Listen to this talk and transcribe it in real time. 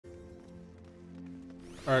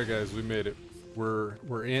All right, guys, we made it.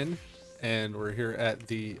 We're in, and we're here at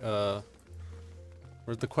the we're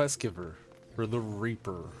at the quest giver for the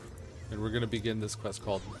Reaper, and we're gonna begin this quest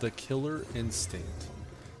called the Killer Instinct.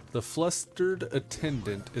 The flustered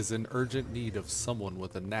attendant is in urgent need of someone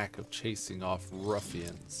with a knack of chasing off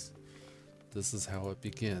ruffians. This is how it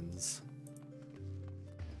begins.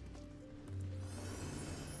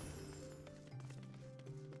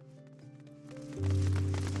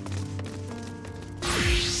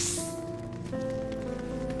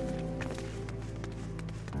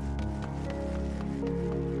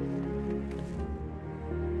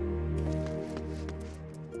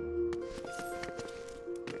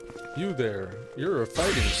 You there, you're a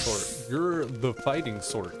fighting sort. You're the fighting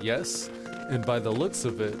sort, yes? And by the looks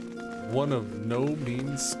of it, one of no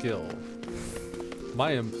mean skill.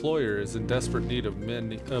 My employer is in desperate need of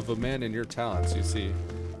a man in your talents, you see.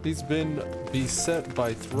 He's been beset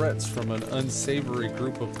by threats from an unsavory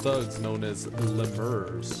group of thugs known as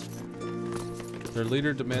lemurs. Their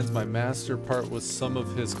leader demands my master part with some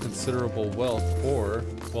of his considerable wealth, or,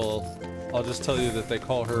 well, I'll just tell you that they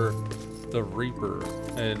call her the Reaper,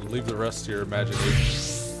 and leave the rest to your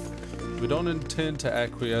imagination. We don't intend to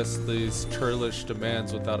acquiesce these churlish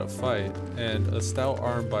demands without a fight, and a stout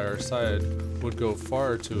arm by our side would go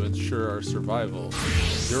far to ensure our survival.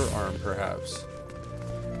 Your arm, perhaps.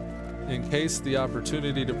 In case the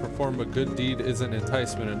opportunity to perform a good deed isn't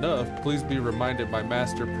enticement enough, please be reminded my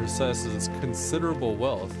master possesses considerable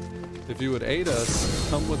wealth. If you would aid us,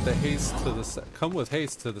 come with haste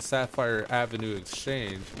to the Sapphire Avenue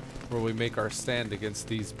Exchange, where we make our stand against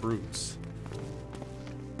these brutes.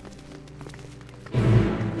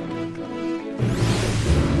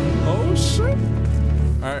 Oh shit!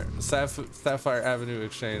 All right, Sapphire Avenue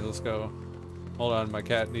Exchange. Let's go. Hold on, my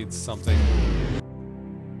cat needs something.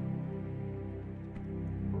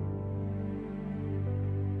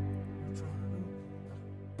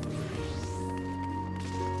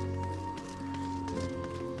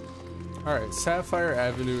 Alright, Sapphire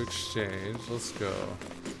Avenue Exchange. Let's go.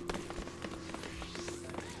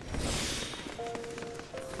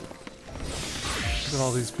 Look at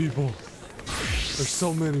all these people. There's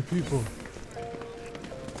so many people.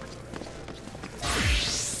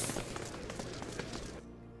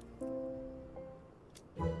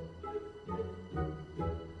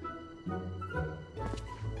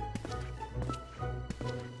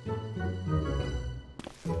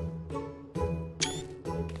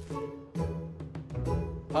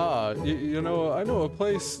 You know, I know a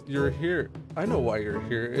place you're here. I know why you're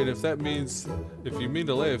here, and if you mean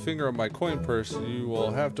to lay a finger on my coin purse, you will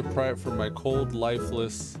have to pry it from my cold,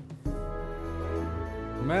 lifeless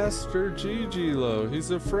Master Gigilo. He's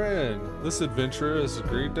a friend. This adventurer has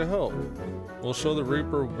agreed to help. We'll show the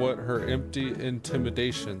Reaper what her empty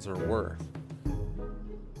intimidations are worth.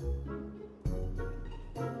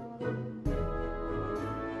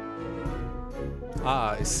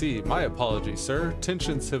 Ah, I see. My apologies, sir.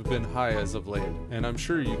 Tensions have been high as of late, and I'm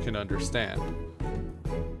sure you can understand.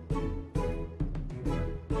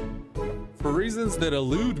 For reasons that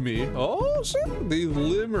elude me, oh shit, the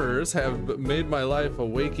lemurs have made my life a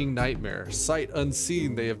waking nightmare. Sight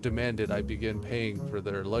unseen, they have demanded I begin paying for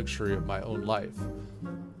their luxury of my own life.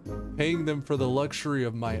 Paying them for the luxury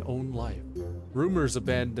of my own life. Rumors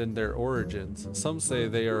abandon their origins. Some say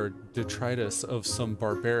they are detritus of some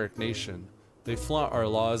barbaric nation. They flaunt our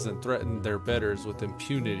laws and threaten their betters with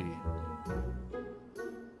impunity.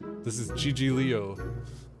 This is Gigi Leo.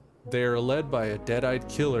 They are led by a dead-eyed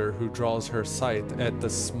killer who draws her sight at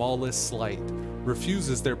the smallest slight,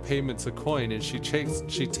 refuses their payments a coin, and she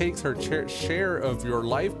takes her share of your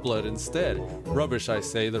lifeblood instead. Rubbish, I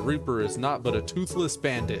say. The Reaper is not but a toothless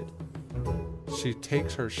bandit. She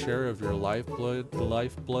takes her share of your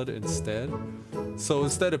lifeblood instead? So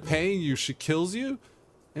instead of paying you, she kills you?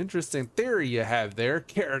 Interesting theory you have there.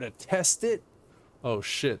 Care to test it? Oh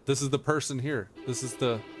shit, this is the person here. This is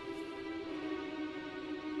the...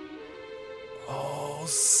 Oh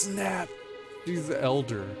snap. She's the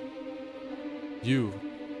elder. You're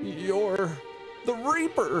the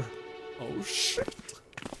Reaper. Oh shit.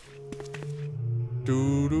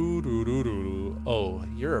 Oh,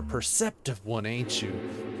 you're a perceptive one, ain't you?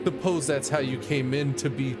 Suppose that's how you came in to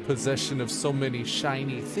be possession of so many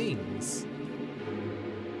shiny things.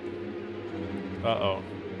 Uh-oh.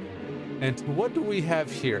 And what do we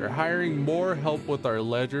have here? Hiring more help with our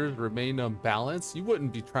ledgers remain unbalanced? You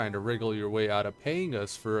wouldn't be trying to wriggle your way out of paying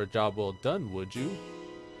us for a job well done, would you?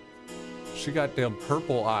 She got them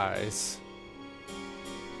purple eyes.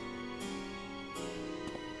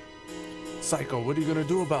 Psycho, what are you gonna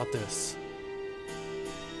do about this?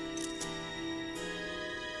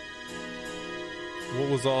 What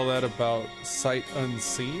was all that about sight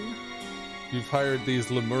unseen? You've hired these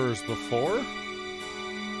lemurs before?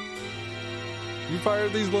 You've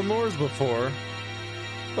hired these lemurs before?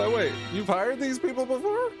 But wait, you've hired these people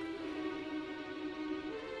before?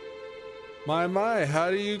 My, how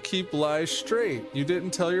do you keep lies straight? You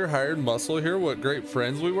didn't tell your hired muscle here what great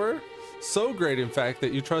friends we were? So great, in fact,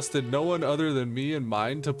 that you trusted no one other than me and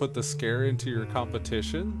mine to put the scare into your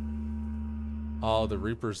competition? Oh, the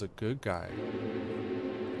Reaper's a good guy.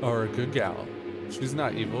 Or a good gal. She's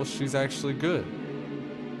not evil, she's actually good.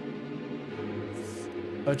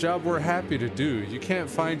 A job we're happy to do. You can't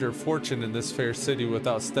find your fortune in this fair city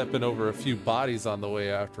without stepping over a few bodies on the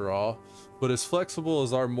way after all. But as flexible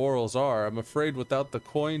as our morals are, I'm afraid without the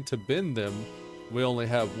coin to bend them, we only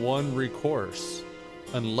have one recourse.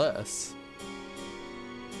 Unless...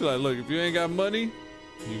 Like, look, if you ain't got money,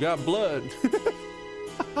 you got blood.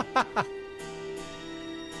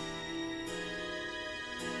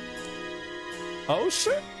 Oh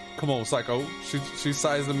shit! Come on, Psycho. She's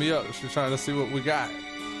sizing me up. She's trying to see what we got.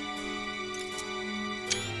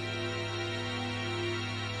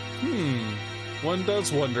 One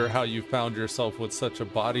does wonder how you found yourself with such a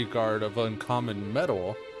bodyguard of uncommon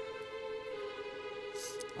metal.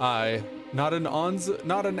 Aye, not an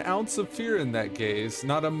ounce of fear in that gaze,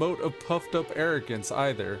 not a mote of puffed up arrogance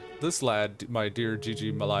either. This lad, my dear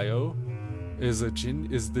Gigi Malayo, is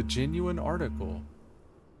the genuine article.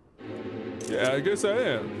 Yeah, I guess I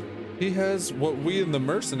am. He has what we in the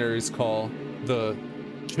mercenaries call the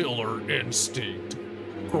killer instinct.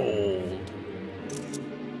 Gold.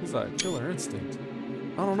 What's that? Killer instinct?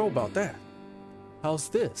 I don't know about that. How's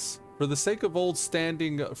this? For the sake of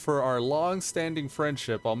for our long-standing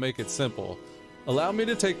friendship, I'll make it simple. Allow me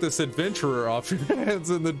to take this adventurer off your hands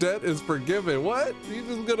and the debt is forgiven. What?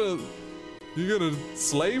 You gonna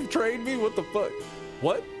slave trade me? What the fuck?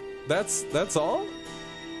 What? That's all?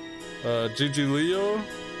 Gigi Leo?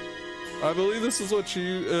 I believe this is what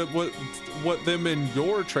you, what them in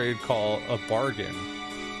your trade call a bargain.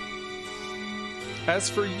 As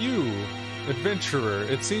for you, adventurer,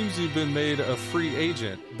 it seems you've been made a free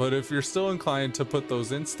agent, but if you're still inclined to put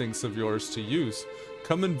those instincts of yours to use,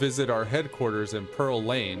 come and visit our headquarters in Pearl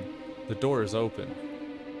Lane. The door is open.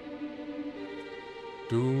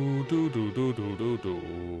 Do do do do do do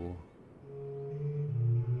do.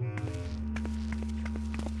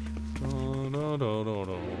 No, no, no,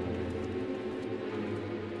 no.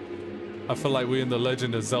 I feel like we in the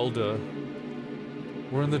Legend of Zelda.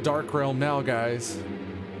 We're in the Dark Realm now, guys.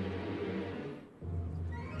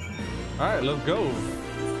 Alright, let's go.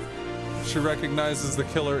 She recognizes the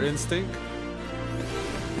killer instinct.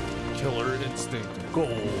 Killer instinct. Gold.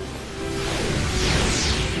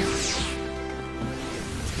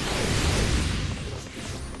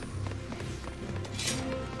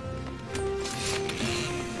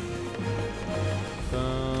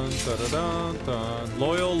 Dun, dun, dun, dun.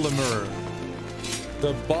 Loyal Lemur.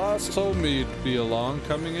 The boss told me to be along.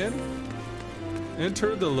 Coming in.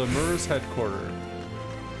 Enter the Lemur's headquarters.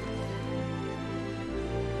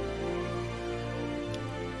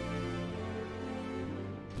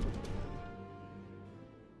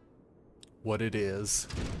 What it is.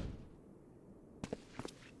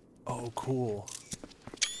 Oh, cool.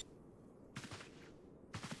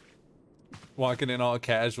 Walking in all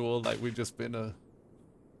casual, like we've just been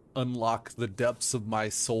unlock the depths of my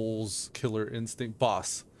soul's killer instinct.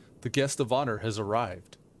 Boss, the guest of honor has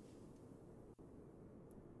arrived.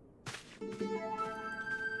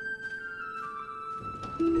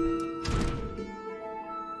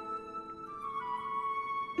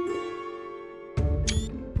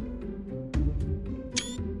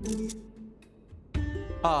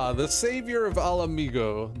 Ah, the savior of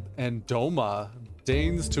Alamigo and Doma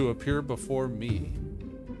deigns to appear before me.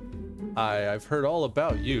 I've heard all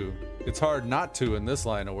about you. It's hard not to in this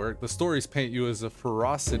line of work. The stories paint you as a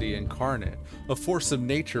ferocity incarnate, a force of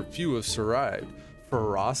nature few have survived.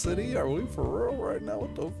 Ferocity? Are we for real right now?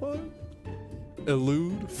 What the fuck?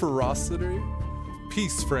 Elude? Ferocity?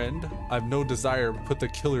 Peace, friend. I've no desire to put the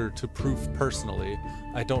killer to proof personally.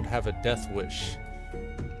 I don't have a death wish.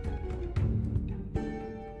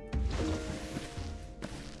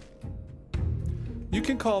 You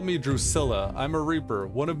can call me Drusilla. I'm a Reaper,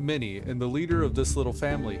 one of many, and the leader of this little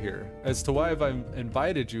family here. As to why have I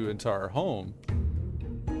invited you into our home,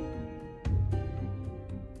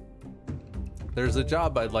 there's a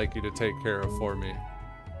job I'd like you to take care of for me.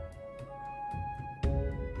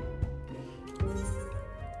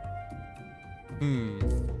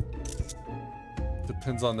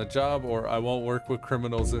 Depends on the job, or I won't work with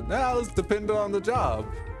criminals. Nah, let's depend on the job.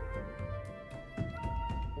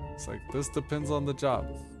 It's like, this depends on the job.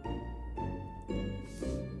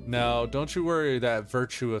 Now, don't you worry that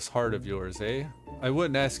virtuous heart of yours, eh? I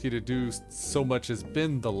wouldn't ask you to do so much as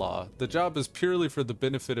bend the law. The job is purely for the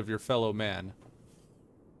benefit of your fellow man.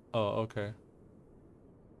 Oh, okay.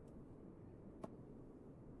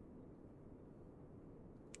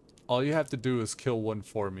 All you have to do is kill one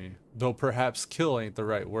for me. Though perhaps kill ain't the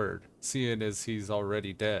right word, seeing as he's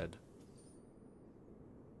already dead.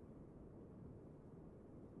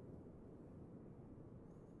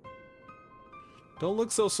 Don't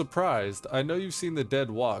look so surprised. I know you've seen the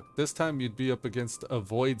dead walk. This time you'd be up against a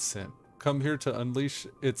void scent, come here to unleash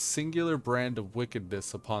its singular brand of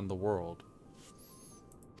wickedness upon the world.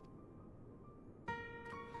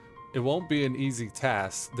 It won't be an easy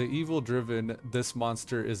task. The evil-driven, this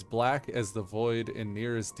monster is black as the void and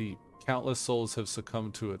near as deep. Countless souls have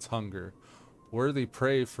succumbed to its hunger. Worthy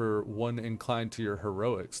prey for one inclined to your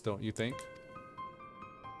heroics, don't you think?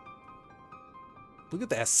 Look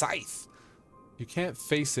at that scythe! You can't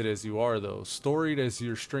face it as you are, though. Storied as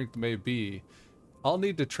your strength may be, I'll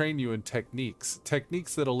need to train you in techniques.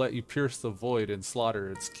 Techniques that'll let you pierce the void and slaughter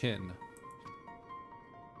its kin.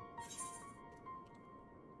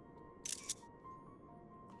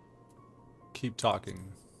 Keep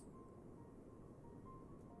talking.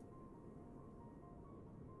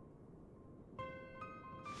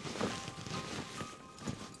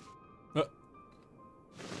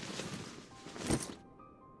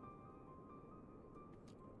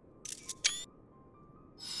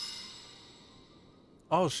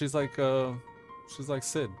 Oh, she's like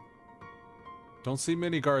Sid. Don't see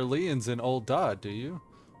many Garleans in Old Dodd, do you?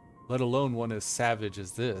 Let alone one as savage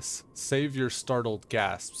as this. Save your startled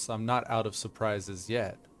gasps. I'm not out of surprises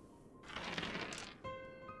yet.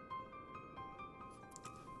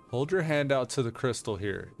 Hold your hand out to the crystal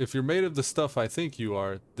here. If you're made of the stuff I think you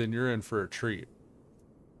are, then you're in for a treat.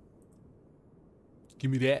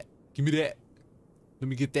 Give me that. Give me that. Let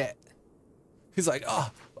me get that. He's like,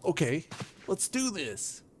 ah, oh, okay. Let's do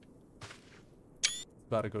this.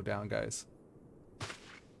 About to go down, guys.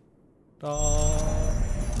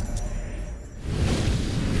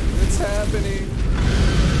 It's happening.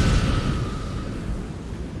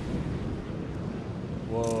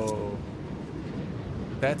 Whoa.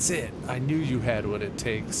 That's it. I knew you had what it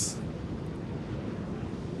takes.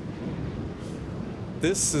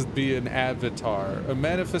 This is be an avatar, a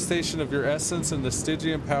manifestation of your essence and the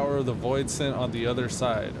Stygian power of the void scent on the other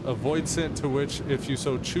side. A void scent to which, if you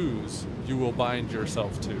so choose, you will bind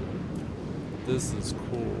yourself to. This is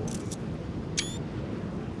cool.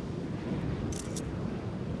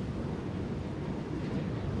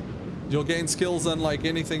 You'll gain skills unlike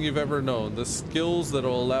anything you've ever known. The skills that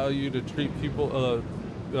will allow you to treat people,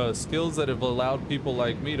 skills that have allowed people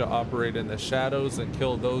like me to operate in the shadows and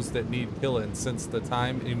kill those that need killing since the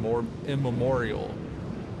time immemorial.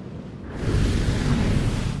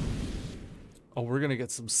 Oh, we're gonna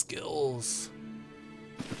get some skills.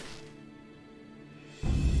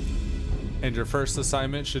 And your first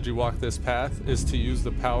assignment, should you walk this path, is to use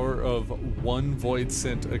the power of one void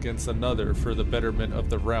scent against another for the betterment of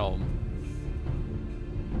the realm.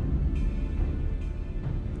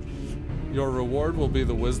 Your reward will be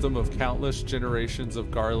the wisdom of countless generations of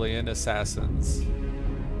Garlean assassins.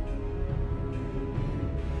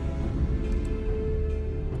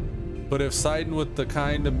 But if siding with the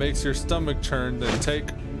kind that makes your stomach churn, then take,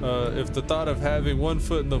 if the thought of having one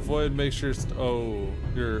foot in the void makes your,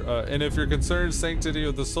 and if you're concerned sanctity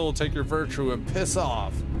of the soul, take your virtue and piss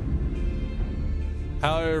off.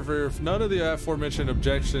 However, if none of the aforementioned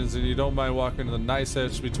objections and you don't mind walking the nice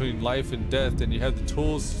edge between life and death, then you have the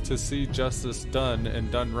tools to see justice done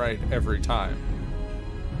and done right every time.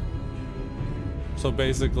 So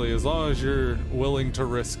basically, as long as you're willing to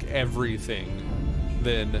risk everything,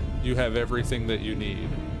 then you have everything that you need.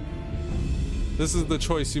 This is the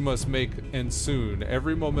choice you must make, and soon.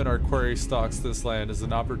 Every moment our quarry stalks this land is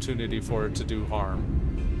an opportunity for it to do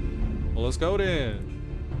harm. Well, let's go then.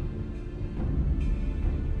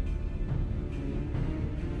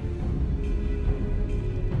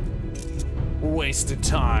 We're wasting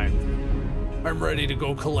time. I'm ready to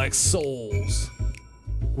go collect souls.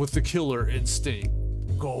 With the killer instinct.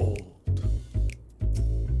 Gold.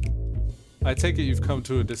 I take it you've come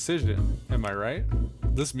to a decision, am I right?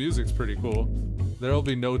 This music's pretty cool. There'll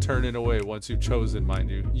be no turning away once you've chosen,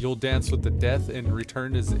 mind you. You'll dance with the death and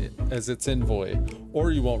return as its envoy,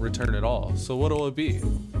 or you won't return at all. So what'll it be?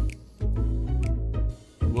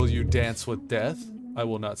 Will you dance with death? I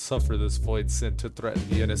will not suffer this void sin to threaten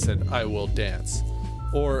the innocent. I will dance.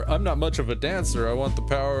 Or, I'm not much of a dancer. I want the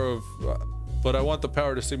power of... but I want the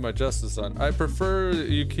power to see my justice done. I prefer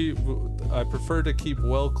to keep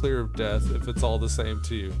well clear of death if it's all the same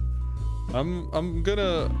to you. I'm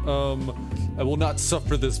gonna, I will not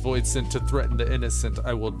suffer this void sin to threaten the innocent.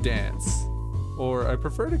 I will dance. Or I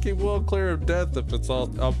prefer to keep well clear of death if it's all,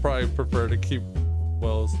 I'll probably prefer to keep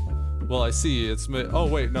wells. Well, I see it's oh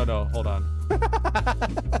wait, no, hold on.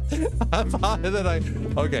 I thought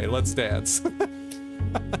that okay, let's dance.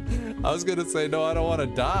 I was gonna say, no, I don't want to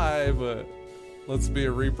die, but let's be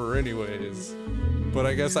a reaper anyways. But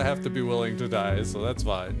I guess I have to be willing to die, so that's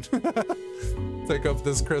fine. Take up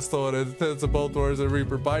this crystal and intends of both towards a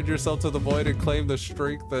reaper. Bind yourself to the void and claim the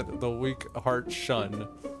strength that the weak heart shun.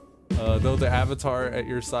 Though the avatar at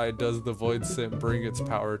your side does the void sin bring its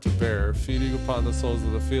power to bear, feeding upon the souls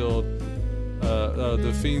of the field,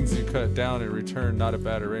 the fiends you cut down in return, not a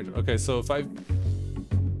bad arrangement. Okay, so if I'm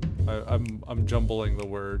jumbling the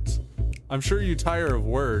words. I'm sure you tire of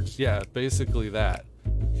words. Yeah, basically that.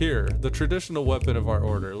 Here, the traditional weapon of our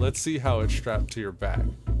order. Let's see how it's strapped to your back.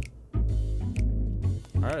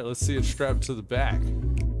 Alright, let's see it strapped to the back.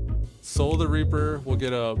 Soul of the Reaper will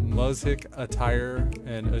get a Muzhik attire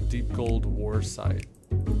and a deep gold war sight.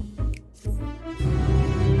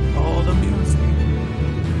 Oh, the music.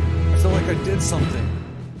 I feel like I did something.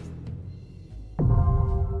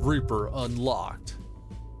 Reaper unlocked.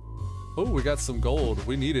 Oh, we got some gold.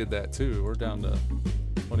 We needed that too. We're down to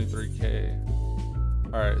 23k.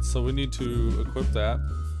 Alright, so we need to equip that.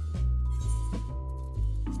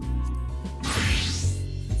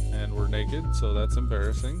 And we're naked, so that's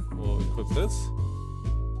embarrassing. We'll equip this.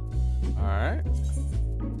 Alright.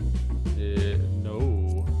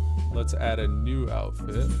 No. Let's add a new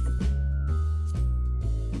outfit.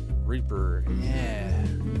 Reaper, yeah.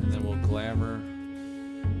 And then we'll glamour.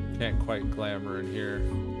 Can't quite glamour in here.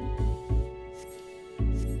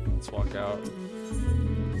 Let's walk out.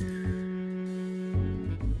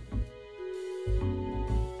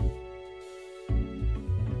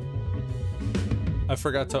 I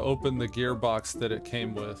forgot to open the gearbox that it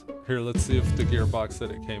came with. Here, let's see if the gearbox that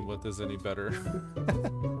it came with is any better.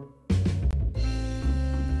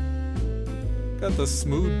 Got the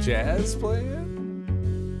smooth jazz playing.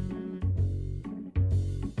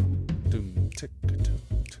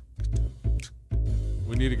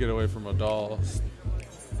 We need to get away from a doll.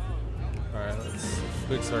 Alright, let's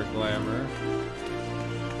fix our glamour.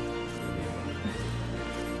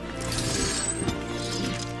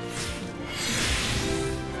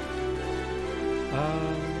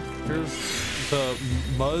 Here's the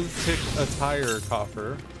Muzhik attire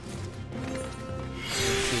coffer. Let's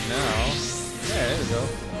see now. Yeah, there we go.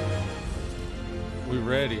 We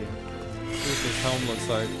ready. See what this helm looks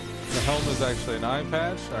like. The helm is actually an eye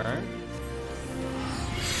patch. Alright.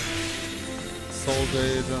 Soul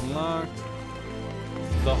Gauge unlocked.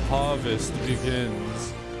 The harvest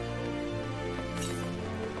begins.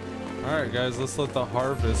 Alright guys, let's let the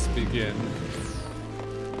harvest begin.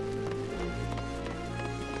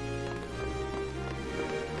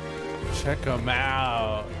 Check him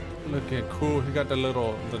out. Looking cool. He got the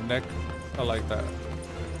neck. I like that.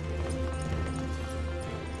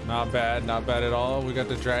 Not bad at all. We got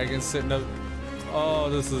the dragon sitting up. Oh,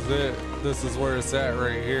 this is it. This is where it's at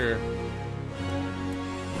right here.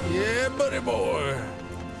 Yeah, buddy boy.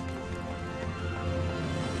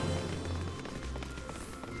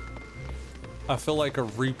 I feel like a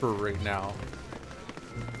reaper right now.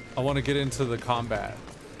 I want to get into the combat.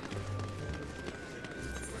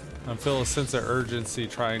 I feel a sense of urgency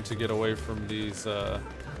trying to get away from these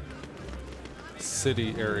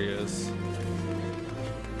city areas.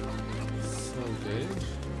 Soul Gauge,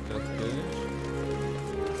 Death Gauge,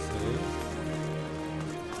 save.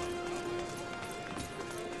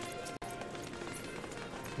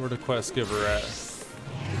 Where the quest giver at?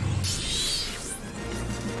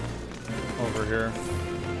 Over here.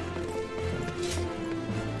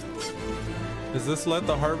 Is this let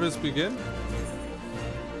the harvest begin?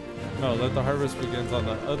 No, let the harvest begins on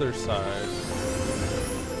the other side.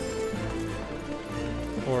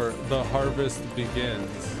 Or the harvest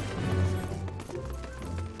begins.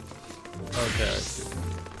 Okay, I see.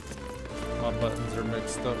 My buttons are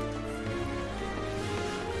mixed up.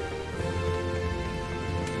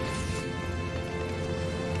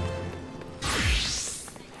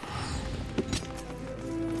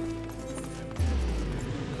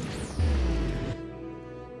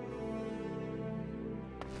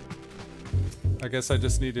 I guess I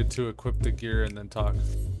just needed to equip the gear and then talk.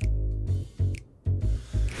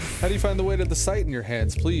 How do you find the weight of the sight in your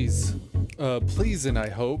hands? Please. Pleasing, I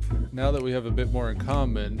hope. Now that we have a bit more in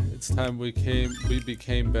common, it's time we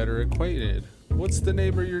became better acquainted. What's the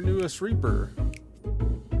name of your newest reaper?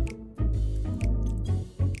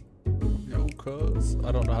 Yo, cuz.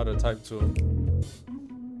 I don't know how to type to him.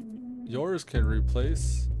 Yours can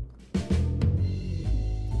replace.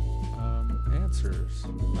 answers.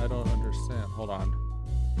 I don't understand. Hold on.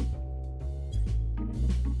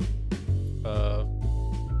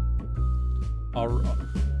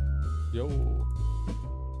 Yo.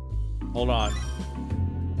 Hold on.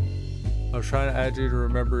 I was trying to add you to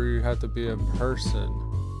remember you have to be in person.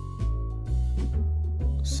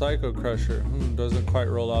 Psycho Crusher. Doesn't quite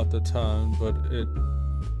roll out the tongue, but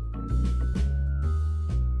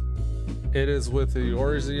it is with the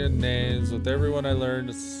Eorzean names. With everyone I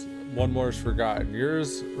learned, it's one more is forgotten.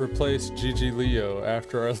 Yours replaced Gigi Leo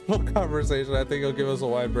after our little conversation. I think he'll give us a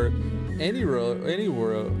wide berth. Any road.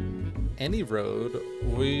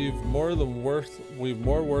 We've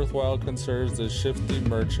more worthwhile concerns than shifty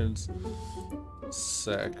merchants.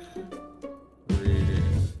 Sec. Reading.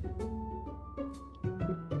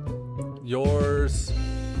 Yours.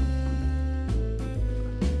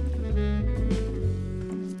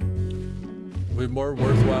 We've more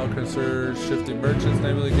worthwhile concerns, shifty merchants,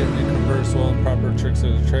 namely getting you converse well and proper tricks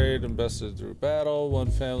of the trade, invested through battle. One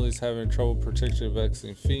family's having trouble protecting a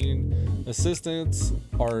vexing fiend. Assistants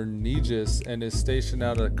are Negis and is stationed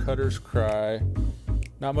out at Cutter's Cry.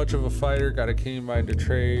 Not much of a fighter, got a keen mind to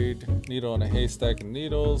trade. Needle in a haystack of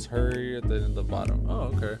needles. Hurry at the end of the bottom.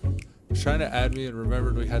 Oh, okay. He's trying to add me and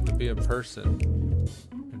remembered we had to be in person.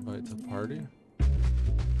 Invite to party?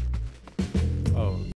 Oh.